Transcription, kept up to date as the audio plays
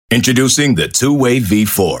Introducing the Two-Way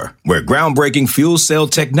V4, where groundbreaking fuel cell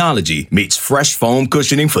technology meets fresh foam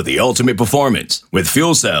cushioning for the ultimate performance. With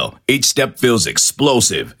Fuel Cell, each step feels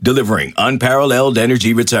explosive, delivering unparalleled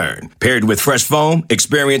energy return. Paired with fresh foam,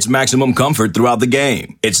 experience maximum comfort throughout the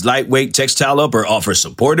game. Its lightweight textile upper offers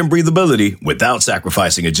support and breathability without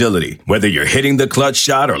sacrificing agility. Whether you're hitting the clutch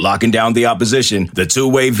shot or locking down the opposition, the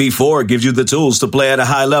Two-Way V4 gives you the tools to play at a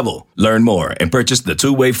high level. Learn more and purchase the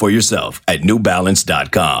Two-Way for yourself at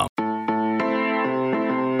newbalance.com.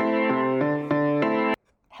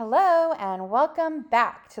 Hello and welcome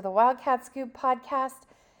back to the Wildcat Scoop podcast,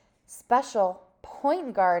 special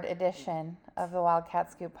point guard edition of the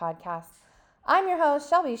Wildcat Scoop podcast. I'm your host,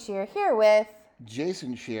 Shelby Shear, here with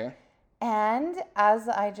Jason Shear. And as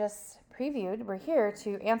I just previewed, we're here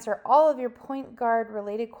to answer all of your point guard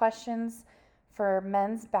related questions for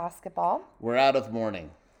men's basketball. We're out of mourning.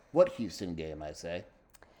 What Houston game, I say?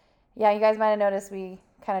 Yeah, you guys might have noticed we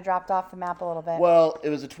kind of dropped off the map a little bit. Well, it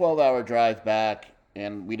was a 12-hour drive back.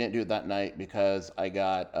 And we didn't do it that night because I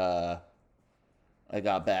got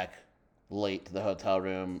back late to the hotel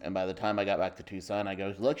room. And by the time I got back to Tucson, I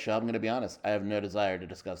go, look, Shel, I'm going to be honest. I have no desire to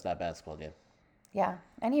discuss that basketball game. Yeah,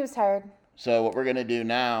 and he was tired. So what we're going to do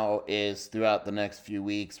now is throughout the next few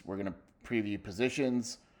weeks, we're going to preview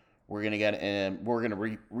positions. We're going to get in. We're going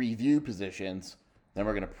to review positions. Then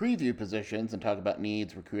we're going to preview positions and talk about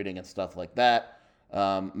needs, recruiting, and stuff like that.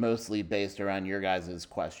 Mostly based around your guys'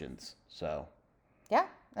 questions. So. Yeah,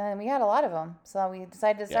 and we had a lot of them. So we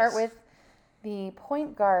decided to start with the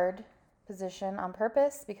point guard position on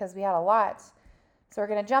purpose because we had a lot. So we're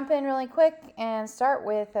going to jump in really quick and start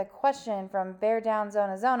with a question from Bear Down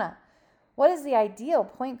Zona. What is the ideal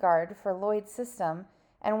point guard for Lloyd's system,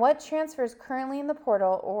 and what transfers currently in the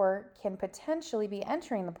portal or can potentially be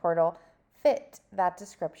entering the portal fit that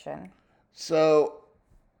description? So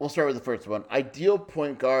we'll start with the first one. Ideal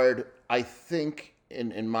point guard, I think,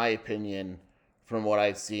 in my opinion, from what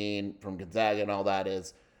I've seen from Gonzaga and all that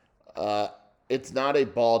is, it's not a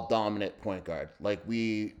ball-dominant point guard. Like,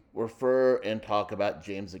 we refer and talk about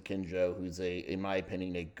James Akinjo, who's, in my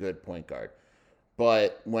opinion, a good point guard.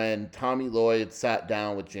 But when Tommy Lloyd sat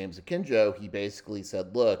down with James Akinjo, he basically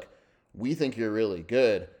said, look, we think you're really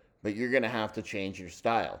good, but you're going to have to change your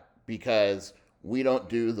style because we don't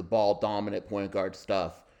do the ball-dominant point guard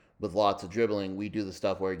stuff with lots of dribbling. We do the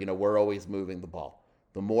stuff where, we're always moving the ball.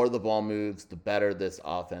 The more the ball moves, the better this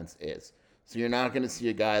offense is. So you're not going to see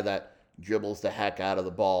a guy that dribbles the heck out of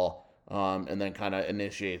the ball and then kind of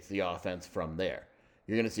initiates the offense from there.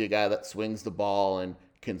 You're going to see a guy that swings the ball and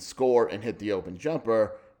can score and hit the open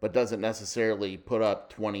jumper, but doesn't necessarily put up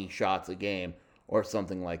 20 shots a game or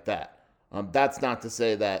something like that. That's not to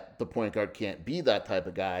say that the point guard can't be that type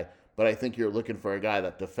of guy, but I think you're looking for a guy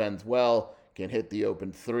that defends well, can hit the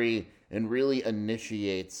open three, and really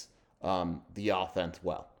initiates the offense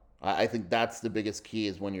well. I think that's the biggest key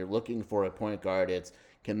is when you're looking for a point guard, it's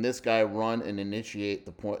can this guy run and initiate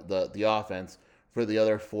the offense for the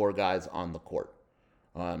other four guys on the court.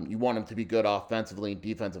 You want him to be good offensively and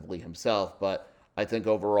defensively himself, but I think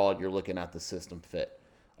overall you're looking at the system fit.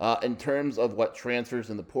 In terms of what transfers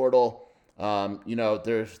in the portal,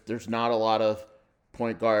 there's not a lot of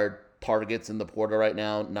point guard targets in the portal right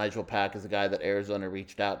now. Nigel Pack is a guy that Arizona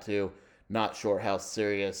reached out to. Not sure how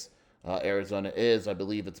serious Arizona is. I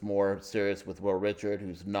believe it's more serious with Will Richard,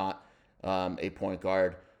 who's not a point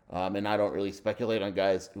guard. And I don't really speculate on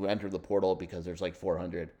guys who enter the portal because there's like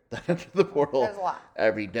 400 that enter the portal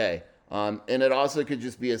every day. And it also could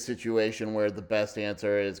just be a situation where the best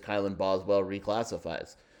answer is Kylan Boswell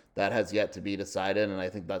reclassifies. That has yet to be decided, and I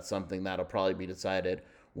think that's something that'll probably be decided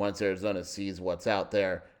once Arizona sees what's out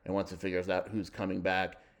there and once it figures out who's coming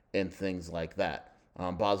back and things like that.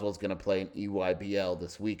 Boswell's going to play an EYBL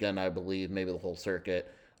this weekend, I believe, maybe the whole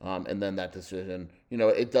circuit. And then that decision,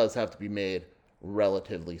 it does have to be made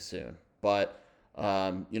relatively soon. But,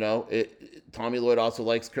 Tommy Lloyd also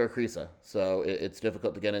likes Kerr Kriisa, so it's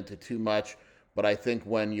difficult to get into too much. But I think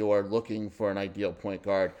when you're looking for an ideal point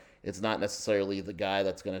guard, it's not necessarily the guy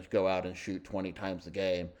that's going to go out and shoot 20 times a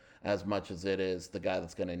game as much as it is the guy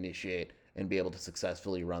that's going to initiate and be able to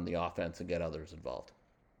successfully run the offense and get others involved.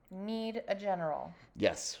 Need a general.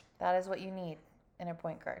 Yes. That is what you need in a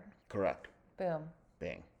point guard. Correct. Boom.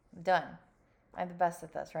 Bang. Done. I'm the best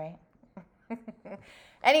at this, right?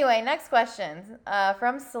 Anyway, next question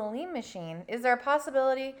from Salim Machine. Is there a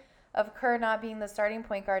possibility of Kerr not being the starting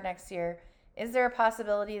point guard next year? Is there a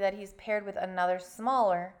possibility that he's paired with another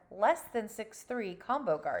smaller, less than 6'3"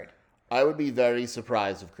 combo guard? I would be very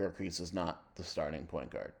surprised if Kerr Kriisa is not the starting point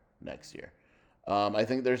guard next year. I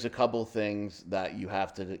think there's a couple things that you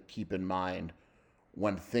have to keep in mind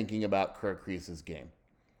when thinking about Kerr Kriisa's game.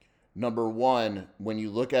 Number one, when you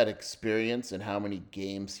look at experience and how many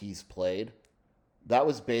games he's played, that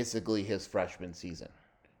was basically his freshman season.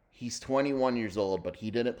 He's 21 years old, but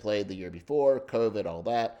he didn't play the year before, COVID, all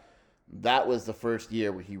that. That was the first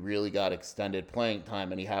year where he really got extended playing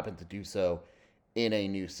time, and he happened to do so in a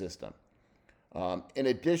new system. In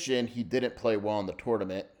addition, he didn't play well in the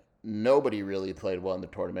tournament. Nobody really played well in the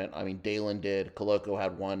tournament. I mean, Dalen did. Koloko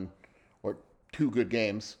had one or two good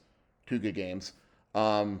games.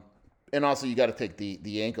 And also, you got to take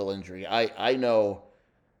the ankle injury. I know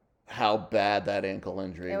how bad that ankle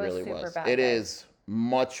injury really was. It is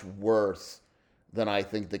much worse than I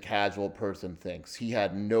think the casual person thinks. He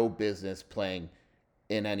had no business playing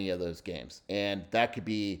in any of those games. And that could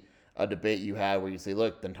be a debate you have where you say,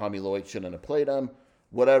 look, then Tommy Lloyd shouldn't have played him,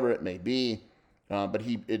 whatever it may be. But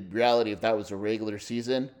in reality, if that was a regular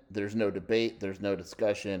season, there's no debate, there's no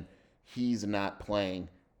discussion. He's not playing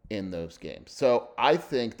in those games. So I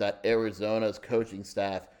think that Arizona's coaching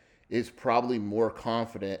staff is probably more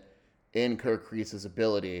confident in Kerr Kriisa's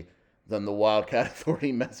ability than the Wildcat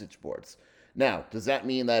Authority message boards. Now, does that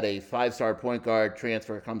mean that a 5-star point guard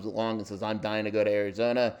transfer comes along and says, I'm dying to go to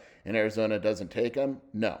Arizona, and Arizona doesn't take him?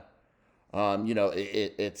 No.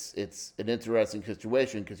 It's an interesting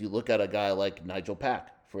situation because you look at a guy like Nigel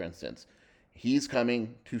Pack, for instance. He's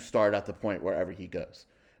coming to start at the point wherever he goes.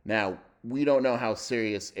 Now, we don't know how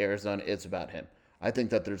serious Arizona is about him. I think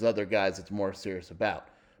that there's other guys it's more serious about.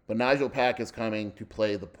 But Nigel Pack is coming to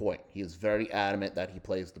play the point. He is very adamant that he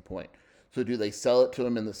plays the point. So do they sell it to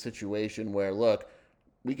him in the situation where, look,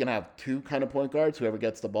 we can have two kind of point guards. Whoever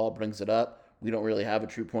gets the ball brings it up. We don't really have a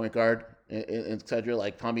true point guard, etc.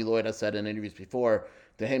 Like Tommy Lloyd has said in interviews before,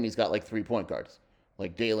 to him he's got like 3 point guards.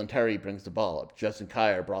 Like Dalen Terry brings the ball up. Justin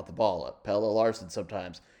Kier brought the ball up. Pelle Larsson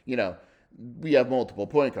sometimes. We have multiple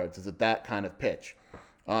point guards. Is it that kind of pitch?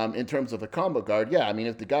 In terms of a combo guard, yeah, I mean,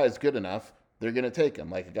 if the guy is good enough, they're going to take him.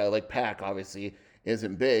 Like a guy like Pack, obviously,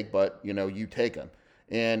 isn't big, but, you take him.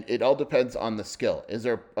 And it all depends on the skill. Is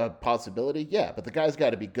there a possibility? Yeah, but the guy's got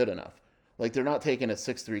to be good enough. Like, they're not taking a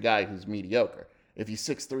 6'3" guy who's mediocre. If he's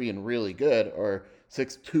 6'3" and really good, or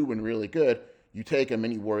 6'2" and really good, you take him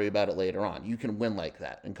and you worry about it later on. You can win like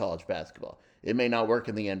that in college basketball. It may not work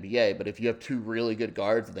in the NBA, but if you have 2 really good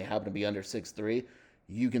guards and they happen to be under 6'3",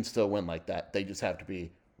 you can still win like that. They just have to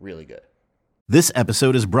be really good. This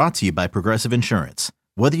episode is brought to you by Progressive Insurance.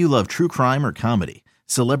 Whether you love true crime or comedy,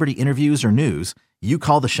 celebrity interviews or news, you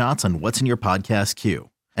call the shots on what's in your podcast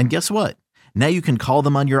queue. And guess what? Now you can call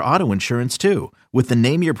them on your auto insurance too with the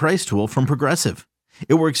Name Your Price tool from Progressive.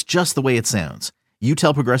 It works just the way it sounds. You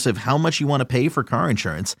tell Progressive how much you want to pay for car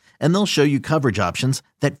insurance, and they'll show you coverage options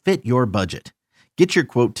that fit your budget. Get your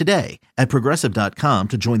quote today at Progressive.com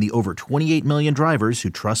to join the over 28 million drivers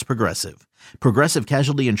who trust Progressive. Progressive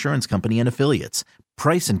Casualty Insurance Company and Affiliates.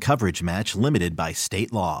 Price and coverage match limited by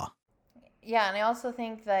state law. Yeah, and I also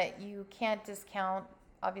think that you can't discount,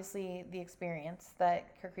 obviously, the experience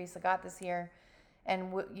that Kerr Kriisa got this year.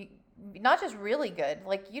 And not just really good.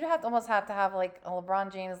 Like, you'd almost have to have, like, a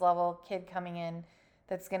LeBron James level kid coming in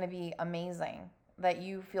that's going to be amazing, that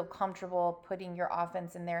you feel comfortable putting your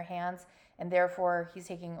offense in their hands, and therefore he's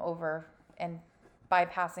taking over and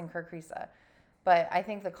bypassing Kerr Kriisa. But I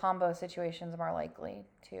think the combo situations are more likely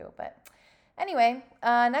too. But anyway,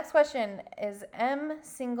 next question is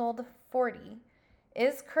M40.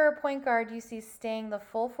 Is Kerr a point guard you see staying the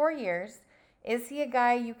full 4 years? Is he a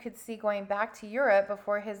guy you could see going back to Europe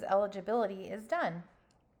before his eligibility is done?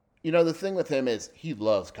 The thing with him is he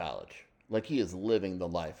loves college. Like, he is living the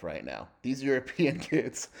life right now. These European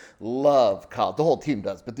kids love college. The whole team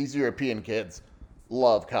does, but these European kids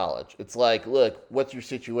love college. It's like, look, what's your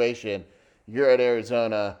situation? You're at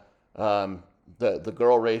Arizona. The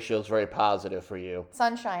girl ratio is very positive for you.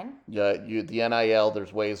 Sunshine. Yeah, the NIL,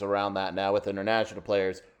 there's ways around that now with international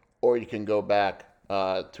players, or you can go back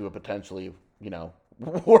to a potentially,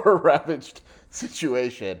 war-ravaged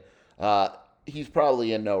situation. He's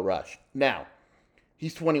probably in no rush. Now,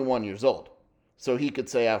 he's 21 years old, so he could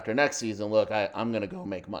say after next season, look, I'm going to go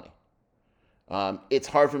make money. It's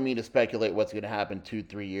hard for me to speculate what's going to happen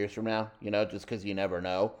 2-3 years from now, just because you never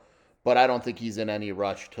know. But I don't think he's in any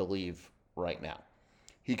rush to leave right now.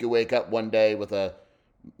 He could wake up one day with a,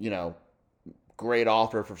 great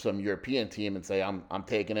offer for some European team and say, I'm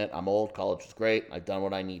taking it. I'm old. College is great. I've done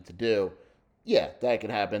what I need to do. Yeah, that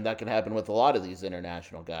can happen. That can happen with a lot of these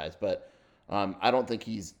international guys. But I don't think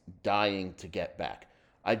he's dying to get back.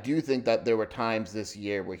 I do think that there were times this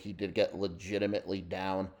year where he did get legitimately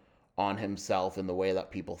down on himself in the way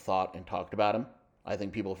that people thought and talked about him. I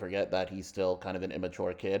think people forget that he's still kind of an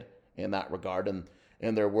immature kid in that regard. And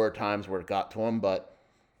there were times where it got to him, but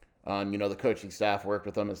The coaching staff worked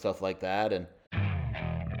with him and stuff like that. And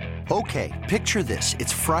Okay, picture this.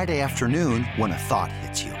 It's Friday afternoon when a thought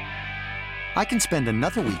hits you. I can spend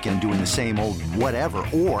another weekend doing the same old whatever,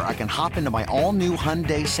 or I can hop into my all-new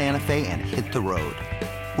Hyundai Santa Fe and hit the road.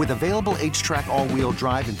 With available H-Track all-wheel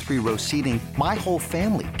drive and 3-row seating, my whole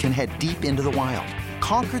family can head deep into the wild.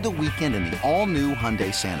 Conquer the weekend in the all-new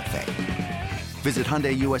Hyundai Santa Fe. Visit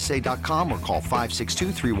HyundaiUSA.com or call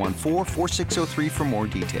 562-314-4603 for more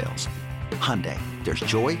details. Hyundai, there's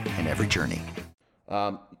joy in every journey.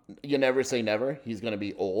 You never say never. He's going to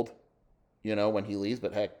be old, when he leaves.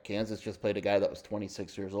 But heck, Kansas just played a guy that was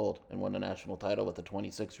 26 years old and won a national title with a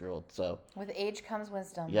 26-year-old. So with age comes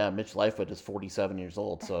wisdom. Yeah, Mitch Lightfoot is 47 years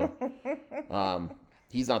old. So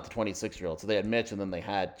he's not the 26-year-old. So they had Mitch, and then they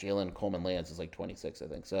had Jalen Coleman-Lands, who's like 26, I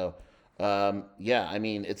think. So,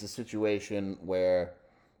 it's a situation where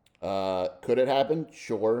could it happen?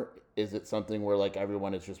 Sure. Is it something where like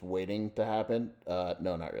everyone is just waiting to happen?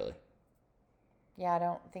 No, not really. Yeah, I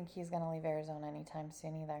don't think he's going to leave Arizona anytime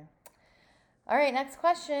soon either. All right, next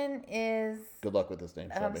question is... Good luck with this name,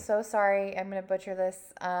 Shelby. I'm so sorry. I'm going to butcher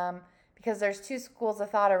this because there's two schools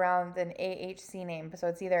of thought around an AHC name. So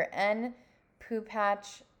it's either N.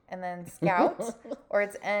 Poopatch and then Scout, or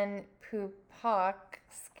it's N. Poopak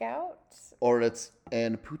Scout. Or it's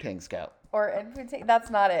N. Putang Scout. Or N. Putang.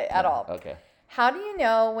 That's not it at all. Okay. How do you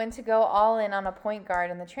know when to go all in on a point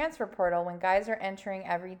guard in the transfer portal when guys are entering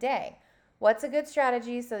every day? What's a good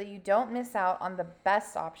strategy so that you don't miss out on the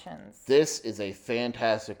best options? This is a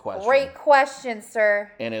fantastic question. Great question,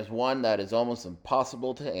 sir. And is one that is almost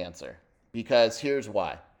impossible to answer. Because here's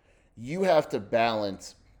why. You have to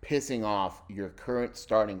balance pissing off your current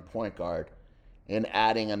starting point guard and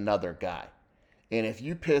adding another guy. And if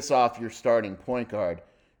you piss off your starting point guard,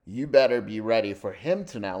 you better be ready for him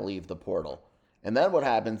to now leave the portal. And then what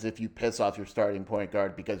happens if you piss off your starting point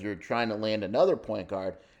guard because you're trying to land another point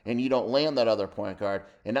guard and you don't land that other point guard,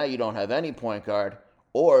 and now you don't have any point guard,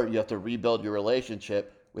 or you have to rebuild your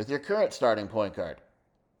relationship with your current starting point guard.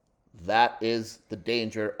 That is the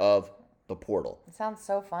danger of the portal. It sounds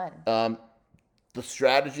so fun. The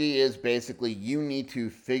strategy is basically you need to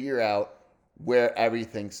figure out where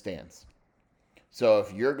everything stands. So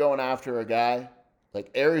if you're going after a guy, like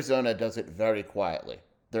Arizona does it very quietly.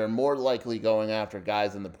 They're more likely going after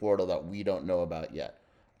guys in the portal that we don't know about yet.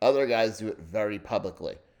 Other guys do it very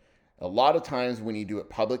publicly. A lot of times when you do it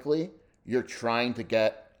publicly, you're trying to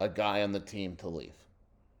get a guy on the team to leave,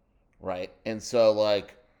 right? And so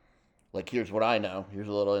like here's what I know. Here's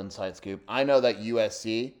a little inside scoop. I know that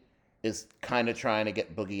USC is kind of trying to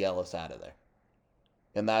get Boogie Ellis out of there.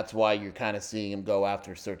 And that's why you're kind of seeing him go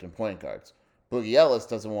after certain point guards. Boogie Ellis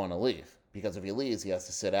doesn't want to leave because if he leaves, he has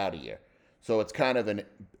to sit out a year. So it's kind of an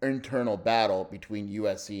internal battle between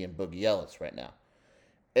USC and Boogie Ellis right now.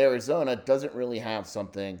 Arizona doesn't really have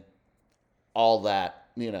something all that,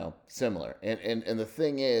 similar. And the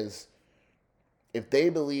thing is, if they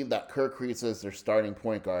believe that Kirk Kriisa is their starting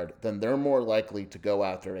point guard, then they're more likely to go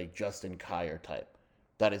after a Justin Kier type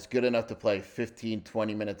that is good enough to play 15,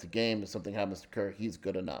 20 minutes a game. If something happens to Kirk, he's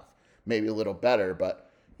good enough. Maybe a little better,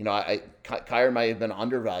 but Kier might have been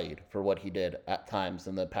undervalued for what he did at times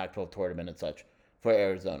in the Pac-12 tournament and such for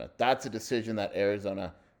Arizona. That's a decision that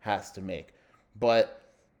Arizona has to make. But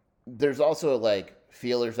there's also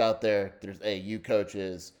feelers out there. There's AU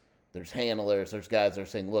coaches, there's handlers, there's guys that are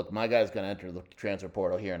saying, look, my guy's going to enter the transfer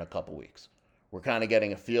portal here in a couple weeks. We're kind of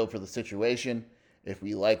getting a feel for the situation. If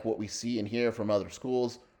we like what we see and hear from other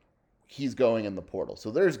schools, he's going in the portal.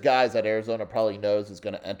 So there's guys that Arizona probably knows is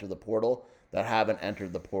going to enter the portal that haven't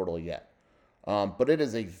entered the portal yet. But it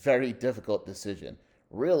is a very difficult decision.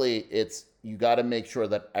 Really, you got to make sure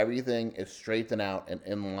that everything is straightened out and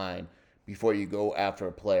in line before you go after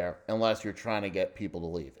a player, unless you're trying to get people to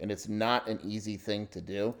leave. And it's not an easy thing to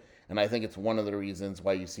do. And I think it's one of the reasons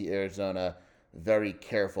why you see Arizona very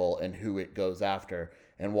careful in who it goes after,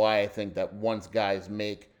 and why I think that once guys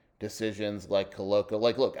make decisions like Koloko,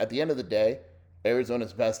 look, at the end of the day,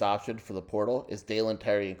 Arizona's best option for the portal is Dalen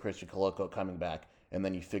Terry and Christian Koloko coming back, and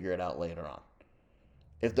then you figure it out later on.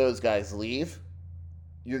 If those guys leave,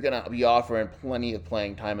 you're going to be offering plenty of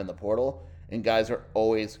playing time in the portal, and guys are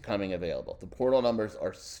always coming available. The portal numbers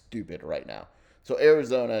are stupid right now. So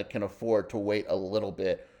Arizona can afford to wait a little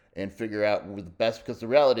bit and figure out who the best, because the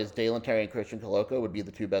reality is Dalen Terry and Christian Koloko would be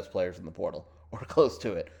the two best players in the portal, or close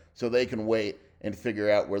to it. So they can wait and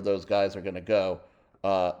figure out where those guys are going to go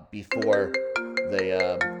before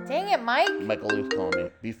they... Dang it, Mike! Michael Luke's calling me.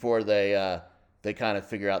 Before they kind of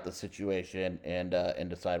figure out the situation and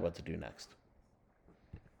decide what to do next.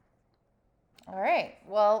 All right.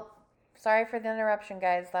 Well, sorry for the interruption,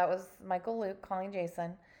 guys. That was Michael Luke calling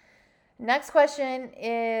Jason. Next question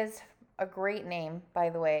is a great name,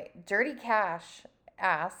 by the way. Dirty Cash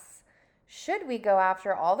asks, should we go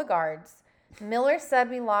after all the guards? Miller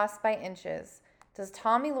said we lost by inches. Does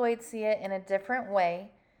Tommy Lloyd see it in a different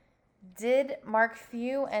way? Did Mark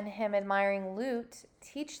Few and him admiring Lute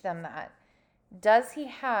teach them that? Does he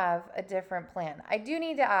have a different plan? I do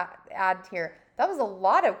need to add here, that was a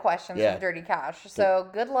lot of questions from Dirty Cash. So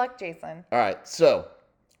good luck, Jason. All right, so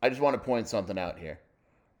I just want to point something out here.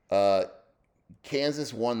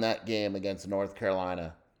 Kansas won that game against North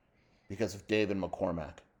Carolina because of David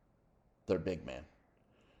McCormack, their big man.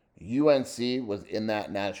 UNC was in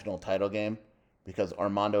that national title game because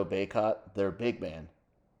Armando Bacot, their big man,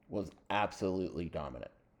 was absolutely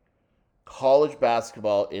dominant. College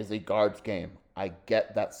basketball is a guards game. I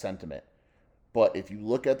get that sentiment. But if you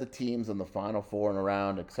look at the teams in the Final Four and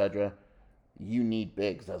around, etc., you need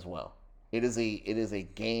bigs as well. It is a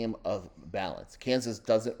game of balance. Kansas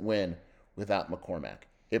doesn't win without McCormack.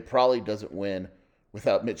 It probably doesn't win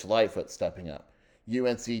without Mitch Lightfoot stepping up.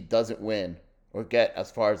 UNC doesn't win or get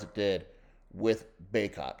as far as it did with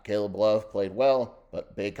Bacot. Caleb Love played well,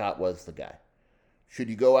 but Bacot was the guy. Should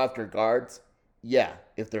you go after guards? Yeah,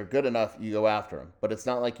 if they're good enough, you go after them. But it's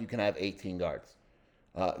not like you can have 18 guards.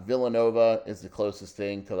 Villanova is the closest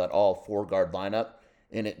thing to that all 4-guard lineup,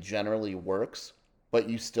 and it generally works, but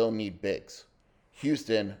you still need bigs.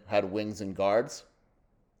 Houston had wings and guards,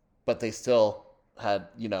 but they still had,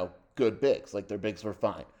 good bigs. Like, their bigs were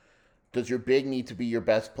fine. Does your big need to be your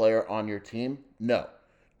best player on your team? No.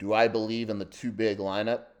 Do I believe in the 2-big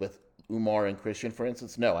lineup with Umar and Christian, for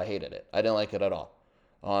instance? No, I hated it. I didn't like it at all.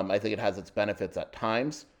 I think it has its benefits at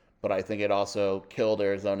times, but I think it also killed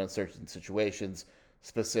Arizona in certain situations,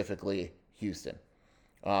 specifically Houston.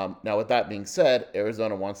 Now, with that being said,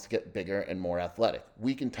 Arizona wants to get bigger and more athletic.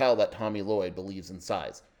 We can tell that Tommy Lloyd believes in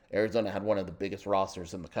size. Arizona had one of the biggest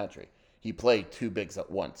rosters in the country. He played 2 bigs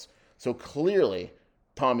at once. So clearly,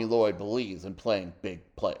 Tommy Lloyd believes in playing big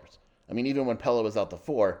players. I mean, even when Pella was out the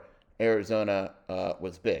 4, Arizona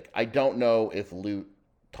was big. I don't know if Lute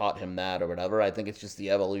taught him that or whatever. I think it's just the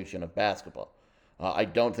evolution of basketball. I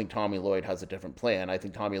don't think Tommy Lloyd has a different plan. I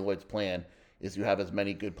think Tommy Lloyd's plan is you have as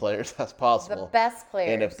many good players as possible. The best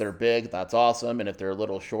players. And if they're big, that's awesome. And if they're a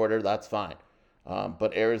little shorter, that's fine.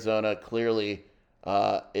 But Arizona clearly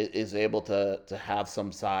is able to have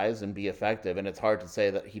some size and be effective. And it's hard to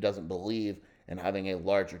say that he doesn't believe in having a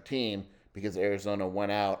larger team because Arizona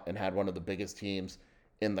went out and had one of the biggest teams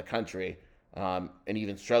in the country and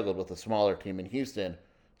even struggled with a smaller team in Houston.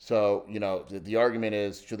 So, the argument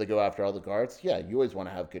is, should they go after all the guards? Yeah, you always want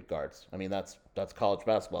to have good guards. I mean, that's college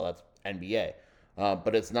basketball. That's NBA.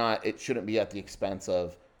 But it shouldn't be at the expense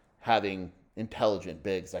of having intelligent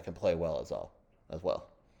bigs that can play well as well.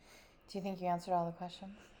 Do you think you answered all the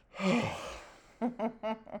questions?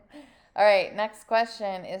 All right, next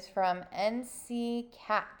question is from NC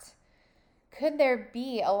Cat. Could there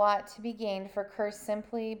be a lot to be gained for Kerr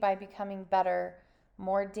simply by becoming better,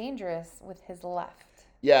 more dangerous with his left?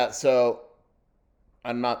 Yeah, so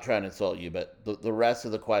I'm not trying to insult you, but the rest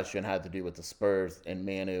of the question had to do with the Spurs and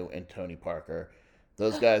Manu and Tony Parker.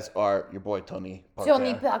 Those guys are your boy Tony Parker.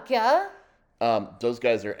 Tony Parker? Those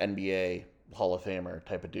guys are NBA Hall of Famer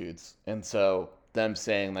type of dudes. And so them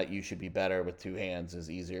saying that you should be better with 2 hands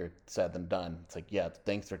is easier said than done. It's like, yeah,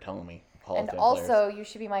 thanks for telling me. Hall of Fame also, players. you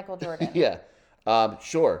should be Michael Jordan. Yeah.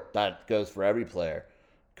 Sure, that goes for every player.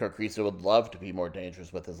 Kirk Kriisa would love to be more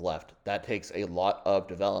dangerous with his left. That takes a lot of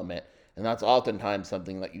development, and that's oftentimes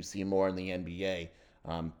something that you see more in the NBA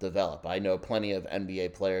develop. I know plenty of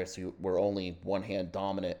NBA players who were only one-hand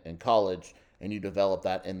dominant in college, and you develop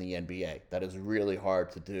that in the NBA. That is really hard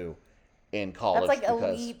to do in college. That's like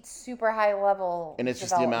elite, super high level. And it's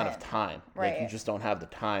just the amount of time. Right. Like, you just don't have the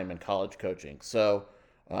time in college coaching. So,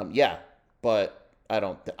 yeah, but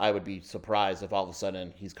I would be surprised if all of a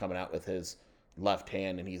sudden he's coming out with his left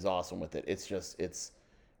hand and he's awesome with it. It's just, it's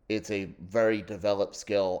a very developed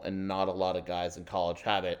skill, and not a lot of guys in college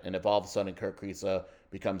have it. And if all of a sudden Kirk Kriisa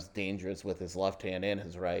becomes dangerous with his left hand and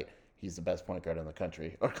his right, he's the best point guard in the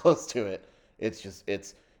country or close to it.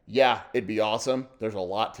 Yeah, it'd be awesome. There's a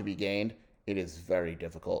lot to be gained. It is very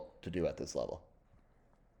difficult to do at this level.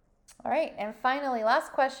 All right, and finally,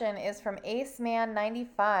 last question is from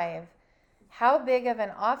AceMan95. How big of an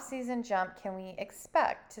off-season jump can we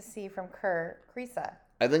expect to see from Kerr Kriisa?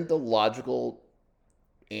 I think the logical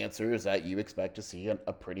answer is that you expect to see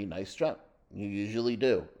a pretty nice jump. You usually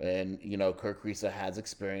do. And, Kerr Kriisa has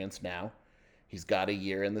experience now. He's got a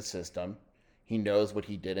year in the system. He knows what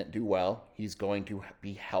he didn't do well. He's going to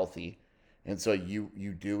be healthy. And so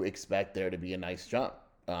you do expect there to be a nice jump.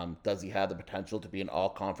 Does he have the potential to be an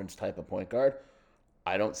all-conference type of point guard?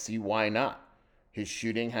 I don't see why not. His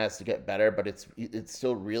shooting has to get better, but it's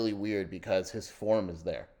still really weird because his form is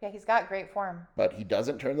there. Yeah, he's got great form. But he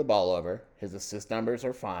doesn't turn the ball over. His assist numbers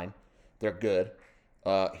are fine. They're good.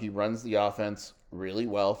 He runs the offense really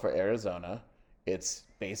well for Arizona. It's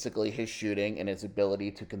basically his shooting and his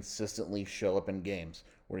ability to consistently show up in games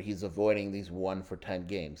where he's avoiding these 1-for-10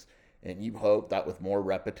 games. And you hope that with more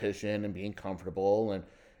repetition and being comfortable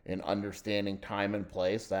and understanding time and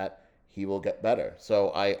place that he will get better. So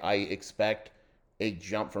I expect a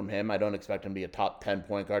jump from him. I don't expect him to be a top 10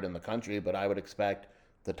 point guard in the country, but I would expect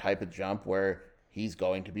the type of jump where he's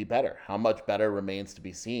going to be better. How much better remains to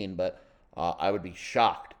be seen, but I would be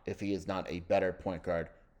shocked if he is not a better point guard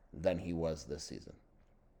than he was this season.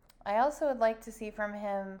 I also would like to see from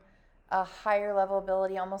him a higher level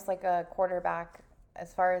ability, almost like a quarterback,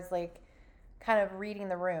 as far as like kind of reading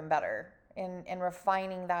the room better and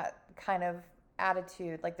refining that kind of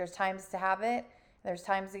attitude. Like there's times to have it, there's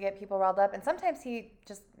times to get people riled up, and sometimes he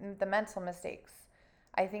just, the mental mistakes.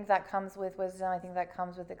 I think that comes with wisdom. I think that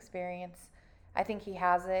comes with experience. I think he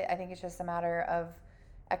has it. I think it's just a matter of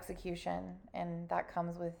execution, and that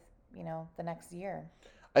comes with, the next year.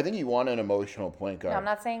 I think you want an emotional point guard. No, I'm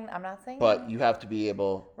not saying. But you have to be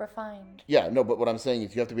able. Refined. Yeah, no, but what I'm saying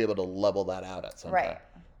is you have to be able to level that out at some point.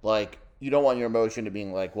 Like, you don't want your emotion to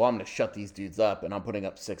being like, well, I'm going to shut these dudes up, and I'm putting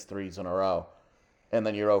up 6 threes in a row, and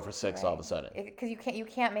then you're 0 for 6 all of a sudden. Because you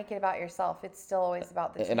can't make it about yourself. It's still always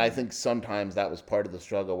about the team. And I think sometimes that was part of the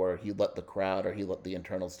struggle where he let the crowd or he let the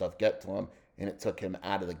internal stuff get to him, and it took him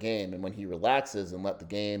out of the game. And when he relaxes and let the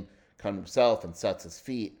game come to himself and sets his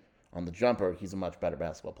feet on the jumper, he's a much better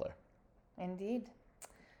basketball player. Indeed.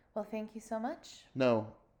 Well, thank you so much. No,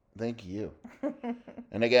 thank you.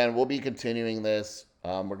 And again, we'll be continuing this.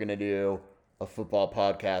 We're going to do a football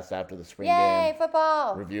podcast after the spring game. Yay,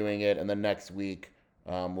 football! Reviewing it. And then next week,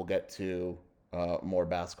 we'll get to more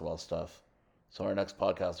basketball stuff. So our next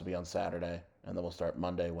podcast will be on Saturday, and then we'll start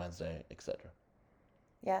Monday, Wednesday, etc.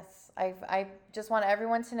 Yes. I just want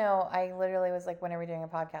everyone to know, I literally was like, when are we doing a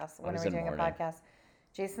podcast? When are we doing a podcast?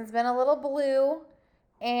 Jason's been a little blue,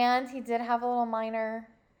 and he did have a little minor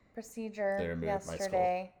procedure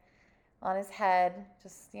yesterday on his head.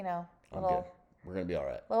 Just, I'm little. good. We're going to be all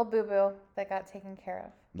right. Little boo-boo that got taken care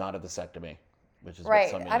of. Not a vasectomy, which is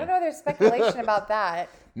right. What some I don't know. There's speculation about that.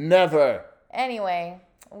 Never. Anyway,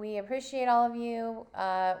 we appreciate all of you.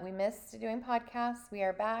 We missed doing podcasts. We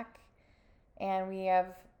are back, and we have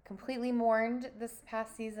completely mourned this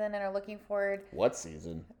past season and are looking forward. What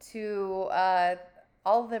season? To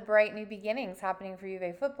all the bright new beginnings happening for U of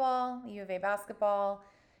A football, U of A basketball,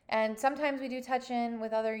 and sometimes we do touch in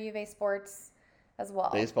with other U of A sports as well.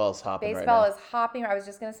 Baseball is hopping right now. Baseball is hopping. I was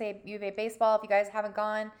just going to say U of A baseball. If you guys haven't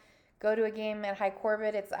gone, go to a game at High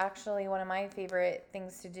Corbett. It's actually one of my favorite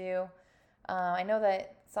things to do. I know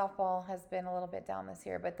that softball has been a little bit down this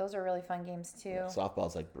year, but those are really fun games too. Yeah,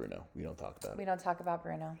 softball's like Bruno. We don't talk about it. We don't talk about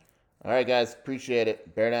Bruno. All right, guys. Appreciate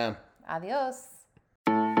it. Bear down. Adios.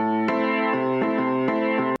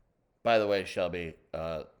 By the way, Shelby,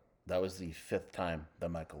 that was the 5th time that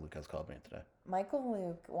Michael Luke has called me today. Michael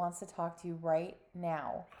Luke wants to talk to you right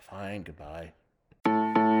now. Fine. Goodbye.